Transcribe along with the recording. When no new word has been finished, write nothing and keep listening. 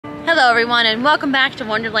Hello everyone and welcome back to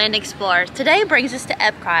Wonderland Explorers. Today brings us to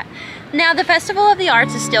EPCOT. Now the Festival of the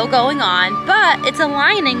Arts is still going on, but it's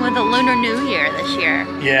aligning with the Lunar New Year this year.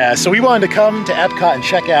 Yeah, so we wanted to come to EPCOT and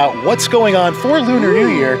check out what's going on for Lunar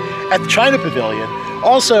New Year at the China Pavilion.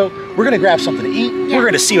 Also, we're gonna grab something to eat. Yeah. We're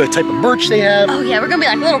gonna see what type of merch they have. Oh yeah, we're gonna be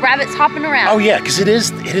like little rabbits hopping around. Oh yeah, because it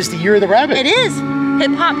is the year of the rabbit. It is.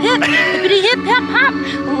 Hip hop hip, hippity hip hip hop.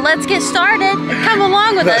 Let's get started. Come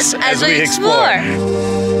along with us as we explore.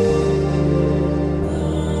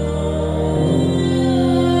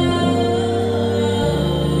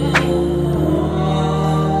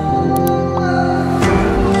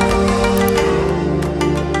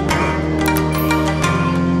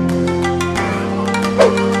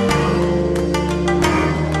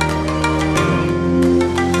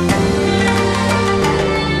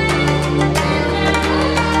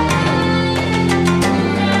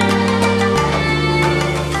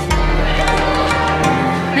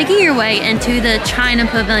 Making your way into the China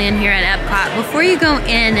Pavilion here at EPCOT, before you go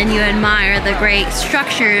in and you admire the great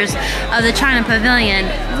structures of the China Pavilion,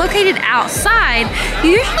 located outside,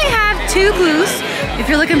 you usually have two booths. If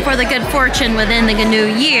you're looking for the good fortune within the new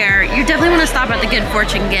year, you definitely want to stop at the good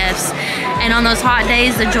fortune gifts. And on those hot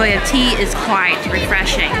days, the joy of tea is quite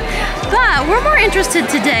refreshing. But we're more interested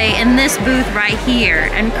today in this booth right here.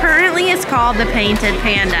 And currently it's called the Painted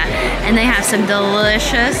Panda. And they have some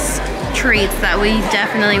delicious treats that we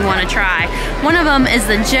definitely want to try. One of them is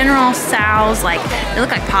the General Tso's, they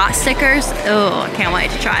look like pot stickers. Oh, I can't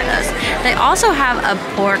wait to try those. They also have a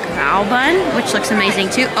pork bao bun, which looks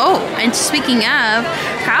amazing too. Oh, and speaking of,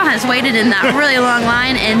 Kyle has waited in that really long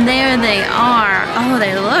line, and there they are. Oh,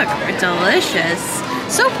 they look delicious.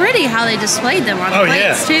 So pretty how they displayed them on the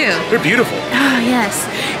plates too. They're beautiful. Oh yes.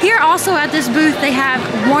 Here also at this booth they have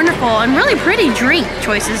wonderful and really pretty drink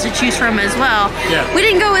choices to choose from as well. Yeah. We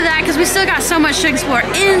didn't go with that because we still got so much to explore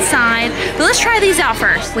inside. But let's try these out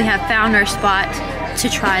first. We have found our spot to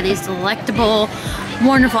try these delectable,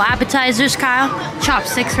 wonderful appetizers. Kyle,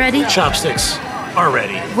 chopsticks ready? Chopsticks are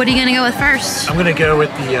ready. What are you gonna go with first? I'm gonna go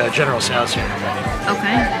with the General Tso's here.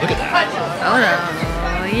 Okay. Look at that.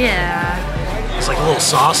 Oh yeah. It's like a little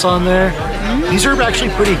sauce on there. These are actually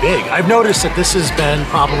pretty big. I've noticed that this has been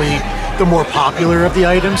probably the more popular of the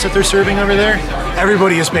items that they're serving over there.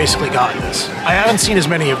 Everybody has basically gotten this. I haven't seen as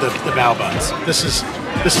many of the bao buns. This is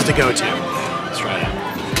the go-to. Let's try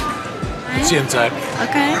it. Let's see inside.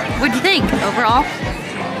 Okay. What'd you think overall?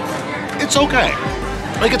 It's okay.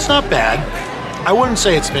 Like, it's not bad. I wouldn't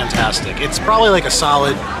say it's fantastic. It's probably like a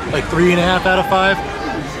solid 3.5 out of 5.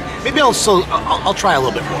 Maybe I'll try a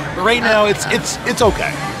little bit more. But right now, it's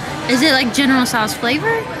okay. Is it like General Tso's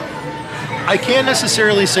flavor? I can't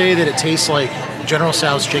necessarily say that it tastes like General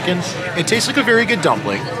Tso's chicken. It tastes like a very good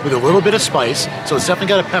dumpling with a little bit of spice, so it's definitely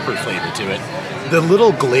got a pepper flavor to it. The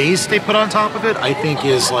little glaze they put on top of it, I think,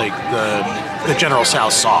 is like the General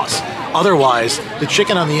Tso's sauce. Otherwise, the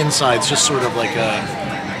chicken on the inside is just sort of like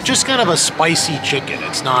just kind of a spicy chicken.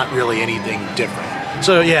 It's not really anything different.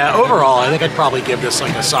 So yeah, overall, I think I'd probably give this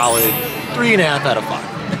like a solid 3.5 out of 5.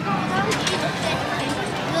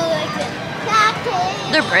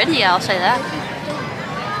 They're pretty, I'll say that.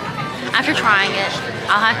 After trying it,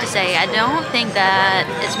 I'll have to say I don't think that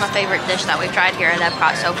it's my favorite dish that we've tried here at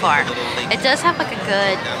EPCOT so far. It does have like a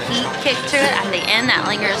good heat kick to it at the end that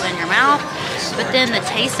lingers in your mouth, but then the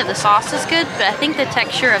taste of the sauce is good, but I think the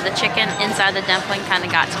texture of the chicken inside the dumpling kind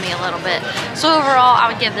of got to me a little bit. So overall,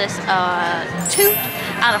 I would give this a 2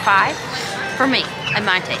 out of 5 for me and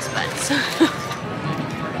my taste buds.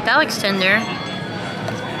 That looks tender.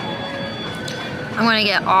 I'm gonna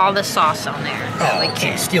get all the sauce on there. Oh,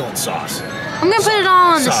 okay, stealing sauce. I'm gonna put it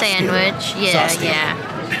all on the sandwich. Yeah.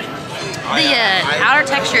 The outer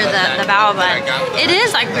texture of the bao bun, it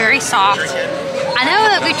is like very soft. I know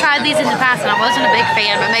that we tried these in the past and I wasn't a big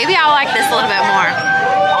fan, but maybe I'll like this a little bit more.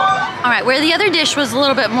 All right, where the other dish was a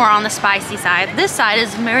little bit more on the spicy side, this side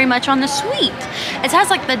is very much on the sweet. It has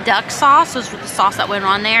like the duck sauce, was the sauce that went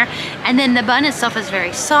on there, and then the bun itself is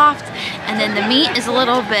very soft, and then the meat is a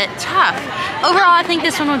little bit tough. Overall, I think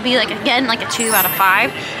this one would be like, again, like a 2 out of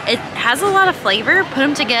 5. It has a lot of flavor. Put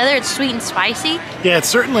them together, it's sweet and spicy. Yeah,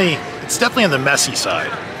 it's definitely on the messy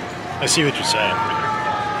side. I see what you're saying.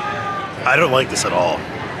 I don't like this at all.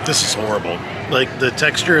 This is horrible. Like, the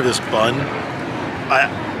texture of this bun,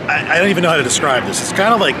 I don't even know how to describe this. It's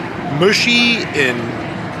kind of like mushy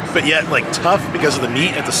but yet like tough because of the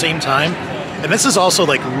meat at the same time. And this is also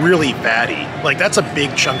like really fatty. Like, that's a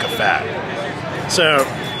big chunk of fat. So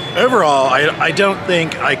overall, I don't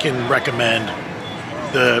think I can recommend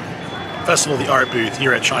the Festival of the Art booth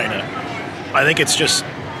here at China. I think it's just,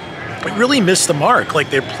 it really missed the mark. Like,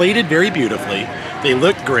 they're plated very beautifully. They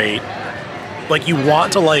look great. Like, you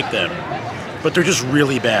want to like them, but they're just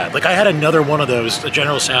really bad. Like, I had another one of those, the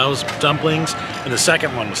General Tso's dumplings, and the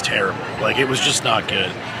second one was terrible. Like, it was just not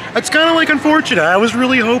good. It's kind of like unfortunate. I was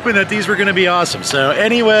really hoping that these were going to be awesome. So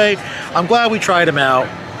anyway, I'm glad we tried them out.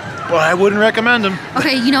 Well, I wouldn't recommend them.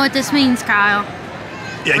 Okay, you know what this means, Kyle?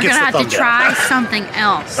 Yeah, we're gonna have to try something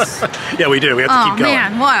else. Yeah, we do. We have to keep going. Oh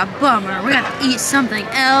man, what a bummer. We have to eat something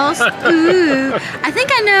else. Ooh. I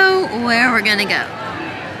think I know where we're gonna go.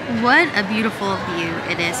 What a beautiful view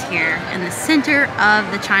it is here in the center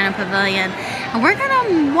of the China Pavilion. And we're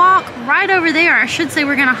gonna walk right over there. I should say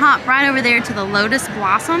we're gonna hop right over there to the Lotus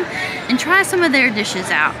Blossom and try some of their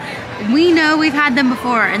dishes out. We know we've had them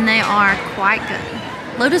before and they are quite good.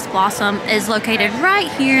 Lotus Blossom is located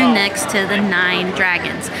right here next to the Nine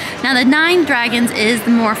Dragons. Now the Nine Dragons is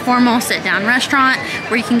the more formal sit-down restaurant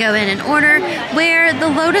where you can go in and order, where the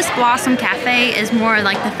Lotus Blossom Cafe is more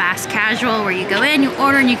like the fast casual where you go in, you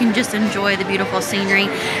order, and you can just enjoy the beautiful scenery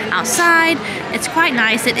outside. It's quite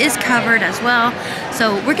nice. It is covered as well.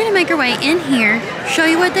 So we're gonna make our way in here, show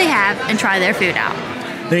you what they have, and try their food out.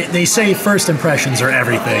 They say first impressions are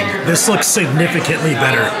everything. This looks significantly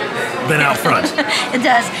better than out front. It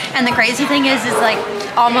does. And the crazy thing is like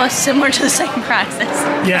almost similar to the same prices.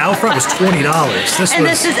 Yeah, out front was $20.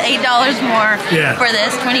 This is $8 more for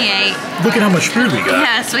this, 28. Look at how much food we got.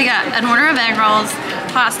 Yes, we got an order of egg rolls,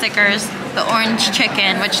 pot stickers, the orange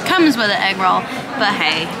chicken, which comes with an egg roll. But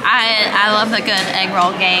hey, I love the good egg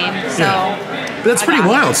roll game. So but that's pretty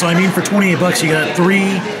wild. So I mean, for 28 bucks, you got 3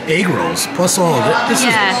 egg rolls plus all of it. This is,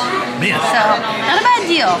 man. So not a bad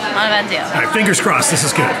deal. Not a bad deal. All right, fingers crossed. This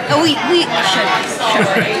is good. Oh, we should.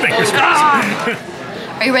 Fingers crossed.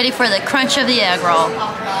 Are you ready for the crunch of the egg roll?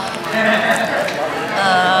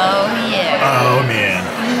 Oh yeah. Oh man.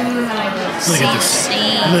 Look at this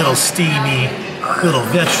little steamy, little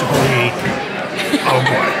vegetable-y. Oh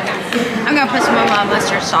boy. I'm gonna put some of my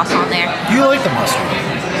mustard sauce on there. You like the mustard?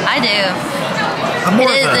 I do.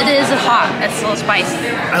 It is hot. It's a little spicy.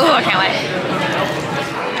 Oh, I can't wait.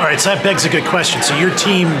 All right, so that begs a good question. So you're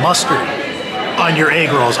team mustard on your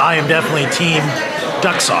egg rolls. I am definitely team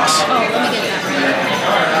duck sauce. Oh, let me get that.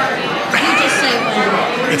 You just say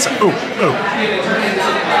when. It's oh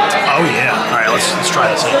yeah. All right, let's try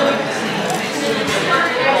this out.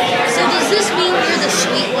 So does this mean you're the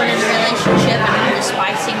sweet one in the relationship and I'm the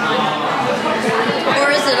spicy one?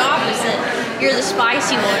 Or is it opposite? You're the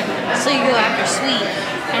spicy one, so you go after sweet,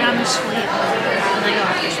 and I'm the sweet one, and I go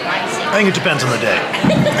after spicy. I think it depends on the day.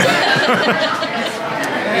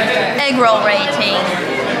 Egg roll rating,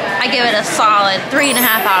 I give it a solid 3.5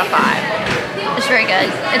 out of 5. It's very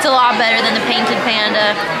good. It's a lot better than the Painted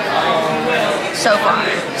Panda so far.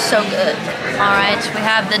 So good. All right, we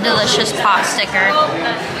have the delicious pot sticker.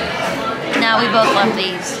 Now we both love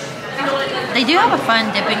these. They do have a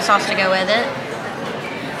fun dipping sauce to go with it.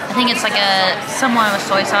 I think it's like somewhat of a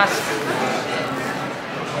soy sauce.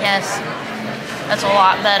 Yes, that's a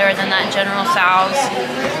lot better than that General Tso's.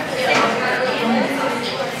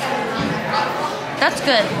 That's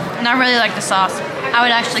good, and I really like the sauce. I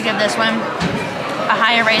would actually give this one a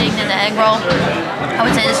higher rating than the egg roll. I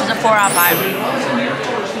would say this is a 4 out of 5.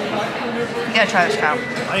 You gotta try this, Kyle.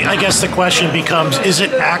 I guess the question becomes, is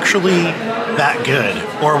it actually that good?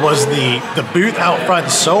 Or was the booth out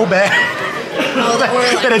front so bad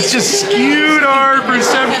that it's just skewed our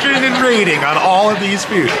perception and rating on all of these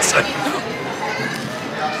foods?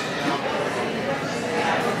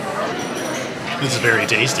 This is very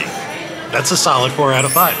tasty. That's a solid 4 out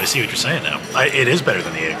of 5. I see what you're saying now. It is better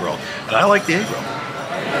than the egg roll, and I like the egg roll.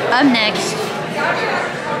 Up next,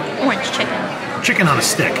 orange chicken. Chicken on a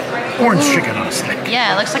stick. Orange chicken on a stick.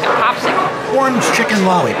 Yeah, it looks like a popsicle. Orange chicken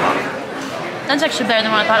lollipop. That's actually better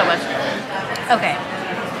than what I thought it was. Okay.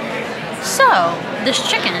 So, this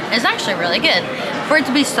chicken is actually really good. For it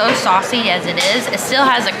to be so saucy as it still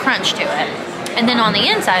has a crunch to it. And then on the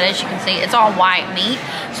inside, as you can see, it's all white meat.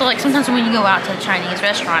 So like sometimes when you go out to Chinese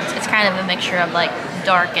restaurants, it's kind of a mixture of like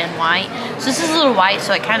dark and white. So this is a little white,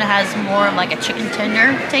 so it kind of has more of like a chicken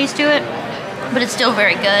tender taste to it. But it's still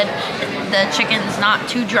very good. The chicken's not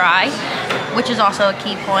too dry, which is also a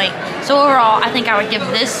key point. So overall, I think I would give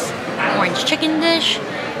this orange chicken dish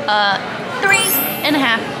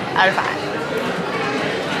 3.5 out of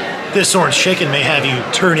 5. This orange chicken may have you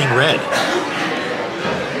turning red.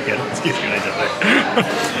 Yeah, excuse me, I did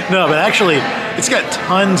that. No, but actually, it's got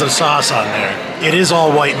tons of sauce on there. It is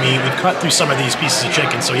all white meat. We've cut through some of these pieces of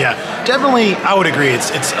chicken, so yeah, definitely, I would agree.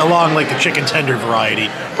 It's along like the chicken tender variety,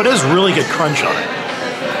 but it has really good crunch on it.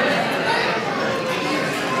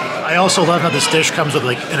 I also love how this dish comes with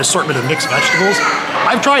like an assortment of mixed vegetables.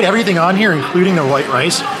 I've tried everything on here, including the white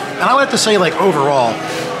rice. And I would have to say, like, overall,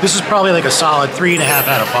 this is probably like a solid 3.5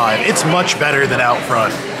 out of 5. It's much better than out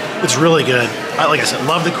front. It's really good. Like I said,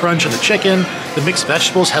 love the crunch of the chicken. The mixed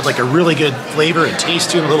vegetables had like a really good flavor and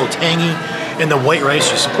taste to them, a little tangy. And the white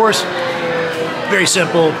rice, just of course, very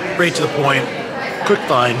simple, right to the point, cooked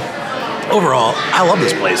fine. Overall, I love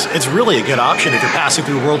this place. It's really a good option if you're passing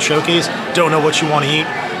through World Showcase, don't know what you want to eat,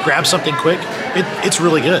 grab something quick. It's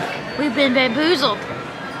really good. We've been bamboozled.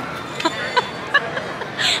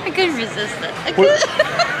 I couldn't resist it.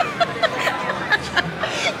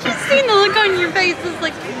 Just seeing the look on your face, it's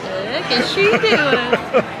like, what the heck is she doing?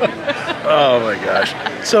 Oh my gosh.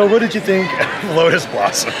 So what did you think of Lotus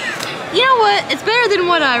Blossom? You know what? It's better than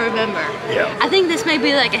what I remember. Yeah. I think this may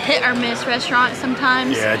be like a hit or miss restaurant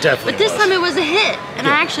sometimes. Yeah, definitely. But this time it was a hit, and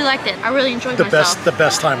I actually liked it. I really enjoyed myself. The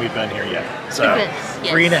best time we've been here yet. So, the best,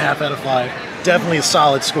 yes. 3.5 out of 5. Definitely a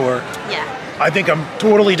solid score. Yeah. I think I'm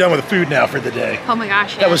totally done with food now for the day. Oh my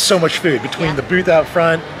gosh, That was so much food between the booth out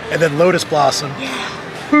front and then Lotus Blossom. Yeah.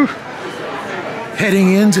 Whew.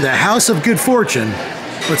 Heading into the House of Good Fortune.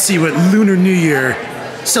 Let's see what Lunar New Year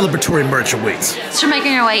celebratory merch awaits. So you're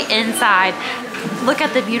making your way inside. Look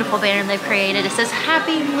at the beautiful banner they've created. It says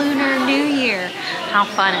Happy Lunar New Year. How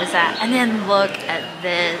fun is that? And then look at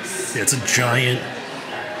this. Yeah, it's a giant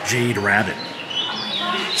jade rabbit.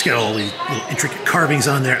 It's got all these little intricate carvings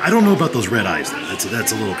on there. I don't know about those red eyes though.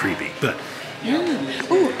 That's a little creepy, but. Yeah.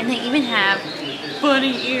 Ooh, and they even have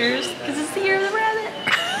bunny ears because it's the year of the rabbit.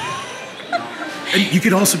 And you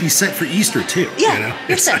could also be set for Easter too. Yeah, you know?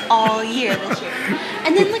 you're set all year this year.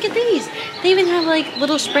 And then look at these. They even have like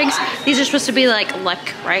little sprigs. These are supposed to be like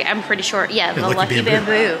luck, right? I'm pretty sure. Yeah, the lucky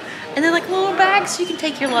bamboo. And they're like little bags so you can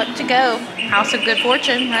take your luck to go. House of Good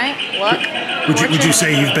Fortune, right? Luck. Would you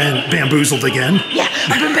say you've been bamboozled again? Yeah,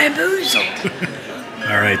 I've been bamboozled.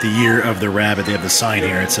 All right, the year of the rabbit. They have the sign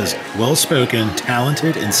here. It says, well-spoken,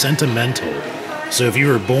 talented, and sentimental. So if you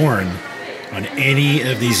were born on any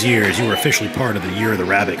of these years, you were officially part of the Year of the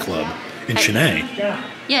Rabbit Club in Chennai.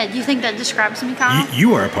 Yeah, do you think that describes me, Kyle?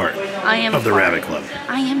 You are a part of the Rabbit Club.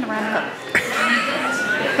 I am the Rabbit Club.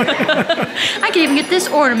 I could even get this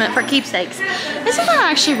ornament for keepsakes. Isn't that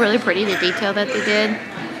actually really pretty, the detail that they did?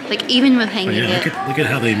 Like, even with hanging it. Look at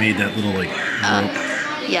how they made that little, like, rope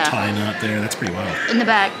tie knot there. That's pretty wild. In the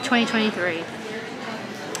back, 2023.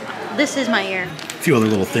 This is my year. A few other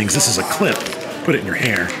little things. This is a clip. Put it in your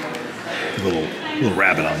hair. A little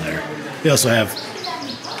rabbit on there. They also have...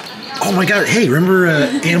 Oh my god, hey, remember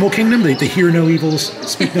Animal Kingdom? The hear no evils,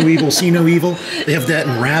 speak no evil, see no evil? They have that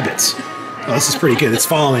in rabbits. Oh, this is pretty good. It's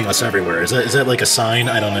following us everywhere. Is that like a sign?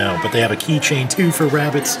 I don't know. But they have a keychain too for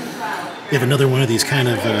rabbits. They have another one of these kind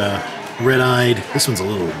of red-eyed. This one's a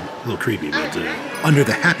little creepy, but under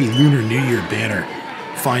the Happy Lunar New Year banner,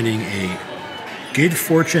 finding a Good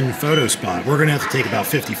Fortune photo spot. We're gonna have to take about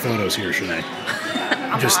 50 photos here, Sinead.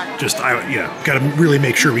 Got to really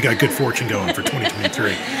make sure we got Good Fortune going for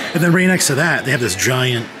 2023. And then right next to that, they have this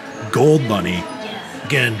giant gold bunny.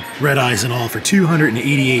 Again, red eyes and all for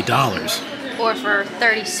 $288. Or for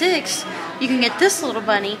 $36, you can get this little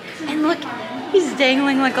bunny. And look, he's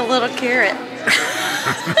dangling like a little carrot.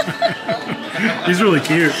 He's really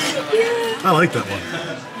cute. Yeah. I like that one.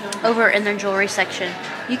 Over in their jewelry section,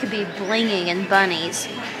 you could be blinging in bunnies.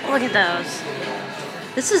 Look at those.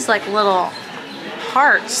 This is like little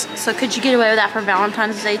hearts. So could you get away with that for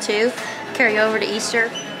Valentine's Day too? Carry over to Easter.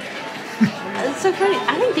 It's so pretty.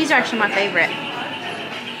 I think these are actually my favorite.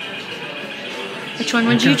 Which one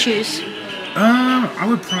would you choose? I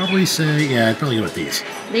would probably say, I'd probably go with these.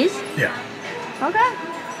 These? Yeah. Okay.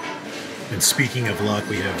 And speaking of luck,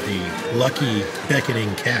 we have the Lucky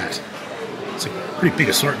Beckoning Cat. It's a pretty big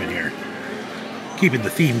assortment here. Keeping the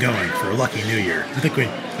theme going for a Lucky New Year. I think we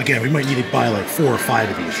might need to buy like 4 or 5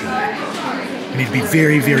 of these tonight. We need to be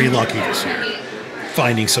very, very lucky this year.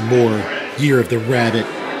 Finding some more Year of the Rabbit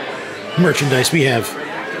merchandise. We have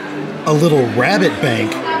a little rabbit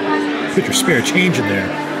bank. Put your spare change in there.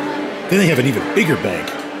 Then they have an even bigger bank.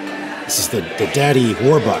 This is the daddy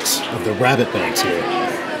warbucks of the rabbit banks here.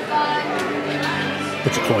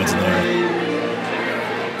 Put your coins in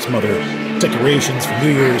there. Some other decorations for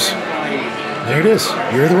New Year's. There it is,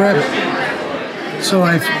 Year of the Rabbit. So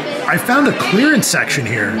I found a clearance section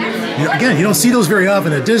here. Again, you don't see those very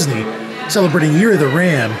often at Disney, celebrating Year of the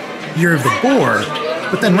Ram, Year of the Boar,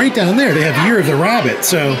 but then right down there they have Year of the Rabbit.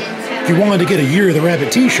 So if you wanted to get a Year of the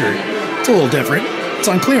Rabbit t-shirt, it's a little different. It's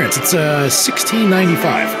on clearance. It's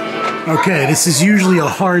 $16.95. Okay, this is usually a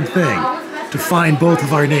hard thing to find both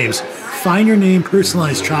of our names. Find your name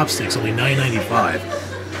personalized chopsticks, only $9.95.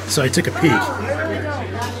 So I took a peek.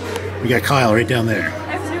 We got Kyle right down there.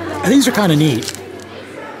 And these are kind of neat.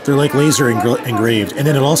 They're like laser engraved. And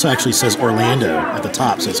then it also actually says Orlando at the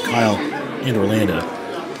top. It says Kyle and Orlando.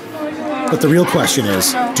 But the real question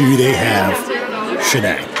is, do they have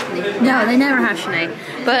Shanae? No, they never have Shanae.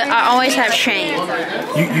 But I always have Shane.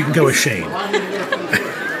 You can go with Shane.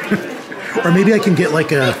 Or maybe I can get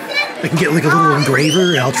like a little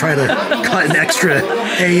engraver, and I'll try to cut an extra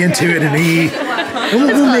A into it and E. And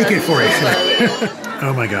we'll make it for you.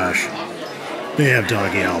 Oh my gosh. They have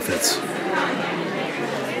doggy outfits.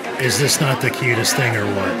 Is this not the cutest thing or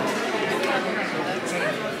what?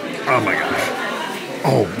 Oh my gosh.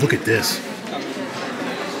 Oh, look at this.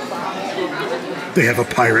 They have a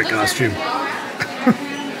pirate costume.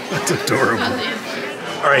 That's adorable.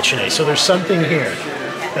 All right, Shanae, so there's something here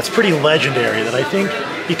that's pretty legendary that I think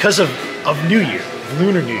because of New Year,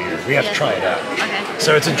 Lunar New Year, we have to try it out. Okay.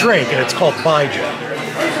 So it's a drink, and it's called Baijiu.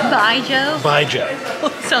 Baijiu? Baijiu.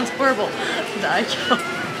 Sounds horrible. Baijiu.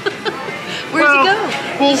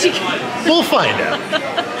 Where's he go? We'll find out.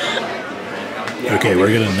 Okay,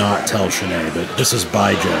 we're going to not tell Shanae, but this is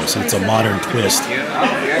Baijiu, so it's a modern twist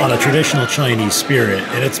on a traditional Chinese spirit,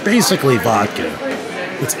 and it's basically vodka.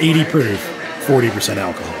 It's 80 proof, 40%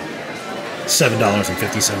 alcohol.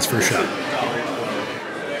 $7.50 for a shot.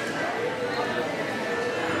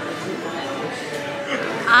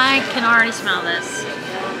 I can already smell this.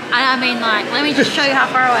 I mean, like, let me just show you how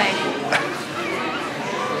far away.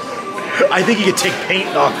 I think you could take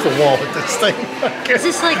paint off the wall with this thing. Is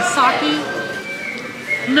this like sake?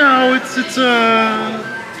 No, it's a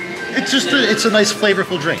nice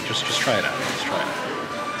flavorful drink. Just try it out. Just try it out.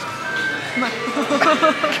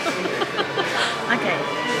 Okay.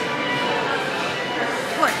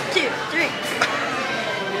 1, 2, 3.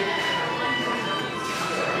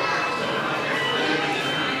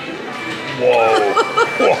 Whoa.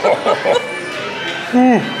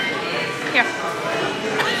 Here.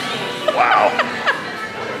 Wow.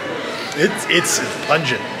 It's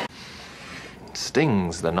pungent.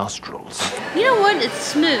 Stings the nostrils. You know what? It's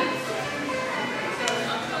smooth.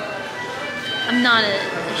 I'm not a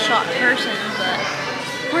shot person, but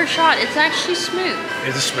for a shot, it's actually smooth.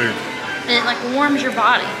 It's smooth. And it like warms your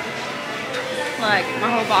body. Like my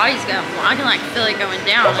whole body's going. I can like feel it going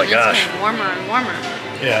down. Oh my gosh. It's getting warmer and warmer.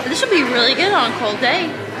 Yeah. But this would be really good on a cold day.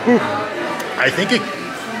 I think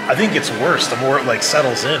it's worse the more it like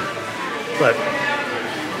settles in. But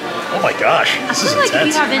oh my gosh, this is I feel like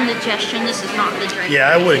intense. if you have indigestion, this is not the drink. Yeah,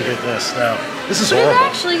 I wouldn't get this. No, this is But horrible. it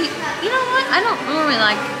actually, you know what? I don't normally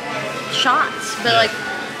like shots, but like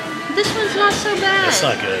this one's not so bad. It's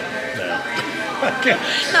not good. No.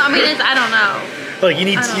 No, I mean, I don't know. Like you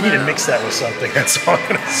need to mix that with something. That's all I'm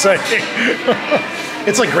gonna say.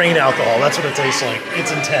 It's like grain alcohol. That's what it tastes like. It's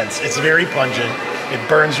intense. It's very pungent. It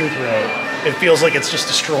burns your throat. It feels like it's just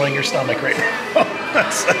destroying your stomach right now.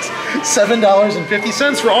 That's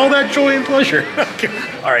 $7.50 for all that joy and pleasure.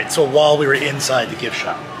 All right. So while we were inside the gift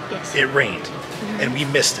shop, it rained, and we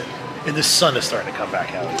missed it. And the sun is starting to come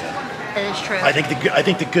back out again. That is true. I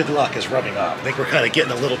think the good luck is rubbing off. I think we're kind of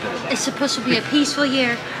getting a little bit of that. It's supposed to be a peaceful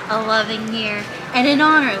year, a loving year, and in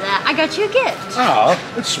honor of that, I got you a gift. Oh,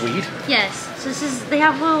 that's sweet. Yes. So they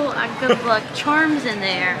have little good luck charms in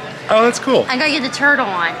there. Oh, that's cool. I got you the turtle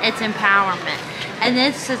one. It's empowerment, and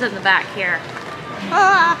this says in the back here.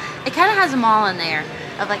 It kind of has them all in there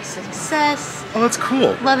of like success. Oh, that's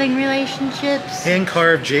cool. Loving relationships. Hand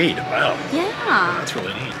carved jade. Wow. Yeah. That's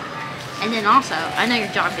really neat. And then also, I know your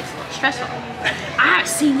job gets a little stressful. I haven't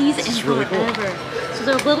seen these in really forever. cool. So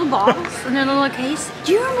they're little balls in their little case.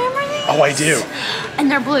 Do you remember these? Oh, I do.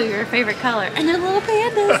 And they're blue, your favorite color. And they're little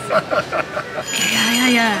pandas.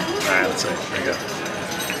 Yeah. All right, let's see. There you go.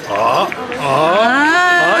 Oh,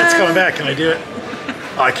 it's coming back. Can I do it?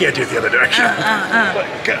 Oh, I can't do it the other direction. No. I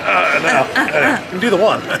can do the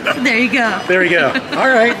one. There you go. There we go. All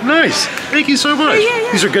right, nice. Thank you so much.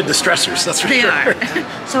 Yeah. These are good distressors, that's for They sure. are.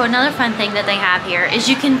 So another fun thing that they have here is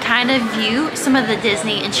you can kind of view some of the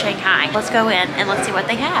Disney in Shanghai. Let's go in and let's see what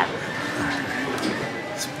they have.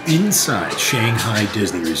 Inside Shanghai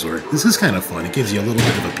Disney Resort. This is kind of fun. It gives you a little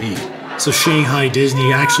bit of a peek. So Shanghai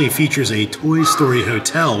Disney actually features a Toy Story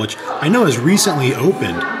hotel, which I know has recently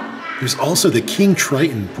opened. There's also the King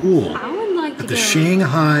Triton pool I would like to at the go.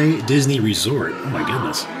 Shanghai Disney Resort. Oh my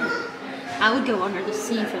goodness. I would go under the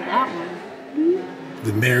sea for that one.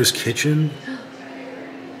 The Mayor's Kitchen.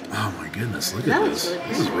 Oh my goodness, look at this.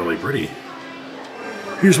 This is really pretty.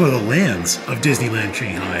 Here's one of the lands of Disneyland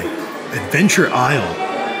Shanghai. Adventure Isle.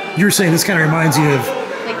 You were saying this kind of reminds you of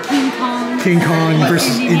Like King Kong. King Kong Like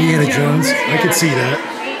versus Indiana Jones. I could see that.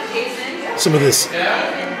 Some of this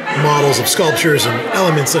models of sculptures and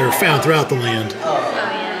elements that are found throughout the land. Oh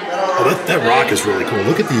yeah. Oh, that rock is really cool.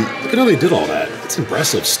 Look at how they did all that. It's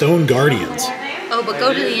impressive. Stone Guardians. Oh, but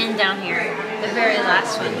go to the end down here. The very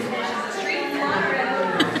last one.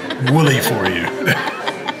 Woolly for you.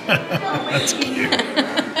 That's cute.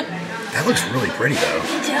 That looks really pretty though.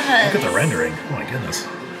 It does. Look at the rendering. Oh my goodness.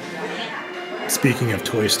 Speaking of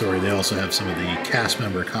Toy Story, they also have some of the cast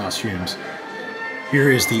member costumes. Here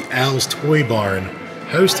is the Al's Toy Barn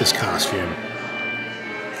hostess costume.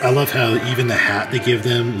 I love how even the hat they give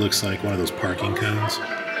them looks like one of those parking cones.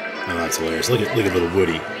 Oh, that's hilarious. Look at little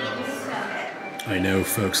Woody. I know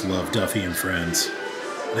folks love Duffy and Friends.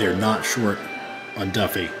 They are not short on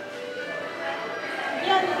Duffy.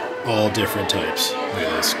 All different types. Look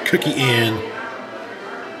at this. Cookie Ann.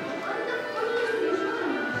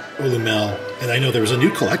 Olumel. And I know there was a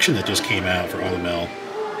new collection that just came out for Olumel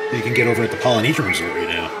that you can get over at the Polynesian Resort right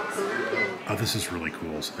now. Oh, this is really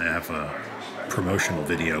cool. So they have a promotional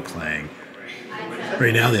video playing.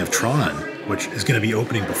 Right now they have Tron, which is going to be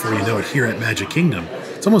opening before you know it here at Magic Kingdom.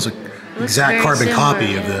 It's almost an exact carbon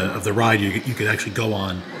copy of the ride you could actually go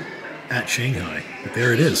on at Shanghai. But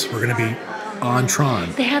there it is. We're going to be on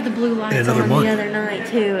Tron. They had the blue lights on the other night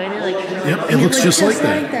too, and it looks just like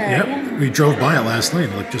that. Yep, yeah. We drove by it last night.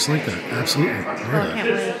 It looked just like that. Absolutely. I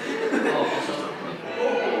can't wait.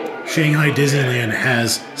 Shanghai Disneyland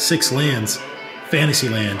has 6 lands: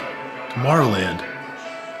 Fantasyland, Tomorrowland,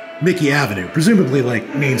 Mickey Avenue, presumably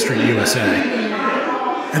like Main Street USA,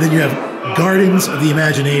 and then you have Gardens of the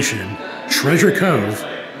Imagination, Treasure Cove,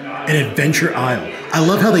 and Adventure Isle. I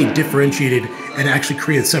love how they differentiated and actually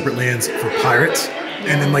created separate lands for pirates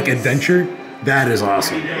and then like adventure. That is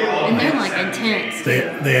awesome. And they're like intense.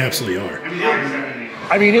 They absolutely are.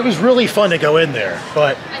 I mean, it was really fun to go in there,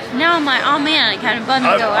 but now I'm like, oh man, it kind of bummed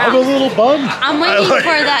to go out. I'm a little bummed. I'm waiting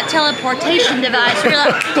for that teleportation device. We're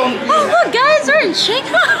like, oh look guys, we're in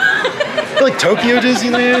Shanghai. Like Tokyo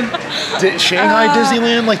Disneyland, Shanghai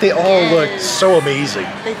Disneyland, like they all look so amazing.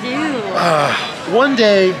 They do. One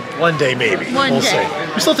day maybe. We'll see.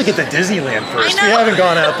 We still have to get to Disneyland first. We haven't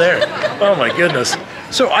gone out there. Oh my goodness.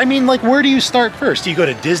 So, I mean, like, where do you start first? Do you go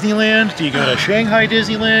to Disneyland? Do you go to Shanghai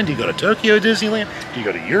Disneyland? Do you go to Tokyo Disneyland? Do you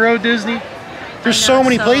go to Euro Disney? There's so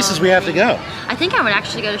many places we have to go. I think I would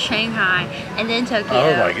actually go to Shanghai and then Tokyo.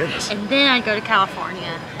 Oh my goodness. And then I'd go to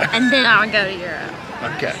California. And then I would go to Europe.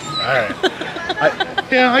 Okay, all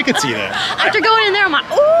right. Yeah, I could see that. After going in there, I'm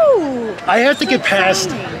like, ooh. I have to get past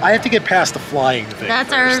the flying thing.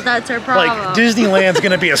 That's our problem. Like Disneyland's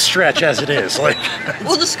gonna be a stretch as it is. Like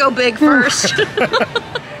we'll just go big first.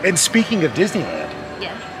 And speaking of Disneyland,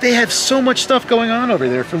 yeah, they have so much stuff going on over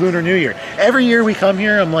there for Lunar New Year. Every year we come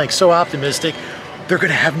here, I'm like so optimistic. They're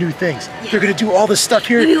gonna have new things. Yeah. They're gonna do all this stuff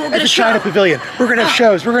here at the China Pavilion. We're gonna have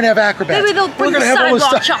shows. We're gonna have acrobats. Maybe they'll bring the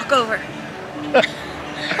sidewalk chalk over.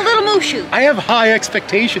 A little Mushu. I have high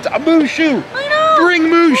expectations. A Mushu. I know. Bring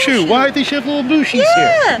Mushu. Why don't they have little Mushis here?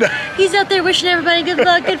 Yeah. He's out there wishing everybody good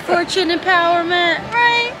luck, good fortune, empowerment,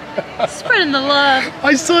 right? Spreading the love.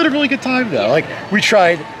 I still had a really good time though. Like we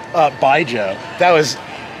tried Baijiu. That was,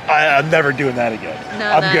 I'm never doing that again. No,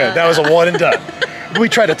 I'm good. That was a one and done. We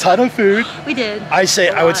tried a ton of food. We did. I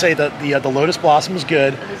would say that the Lotus Blossom was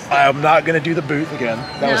good. I'm not going to do the booth again.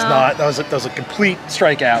 That was a complete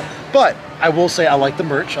strikeout. But I will say I like the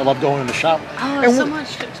merch. I love going in the shop. Oh, there's so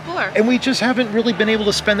much to explore. And we just haven't really been able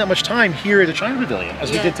to spend that much time here at the China Pavilion as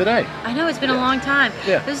we did today. I know, it's been a long time.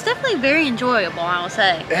 Yeah. It was definitely very enjoyable, I will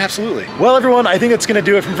say. Absolutely. Well, everyone, I think that's going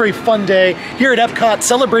to do it for a very fun day here at EPCOT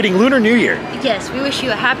celebrating Lunar New Year. Yes, we wish you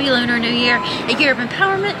a happy Lunar New Year, a year of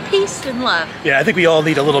empowerment, peace, and love. Yeah, I think we all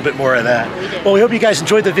need a little bit more of that. We do. Well, we hope you guys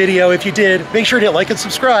enjoyed the video. If you did, make sure to hit like and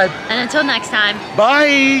subscribe. And until next time.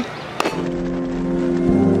 Bye.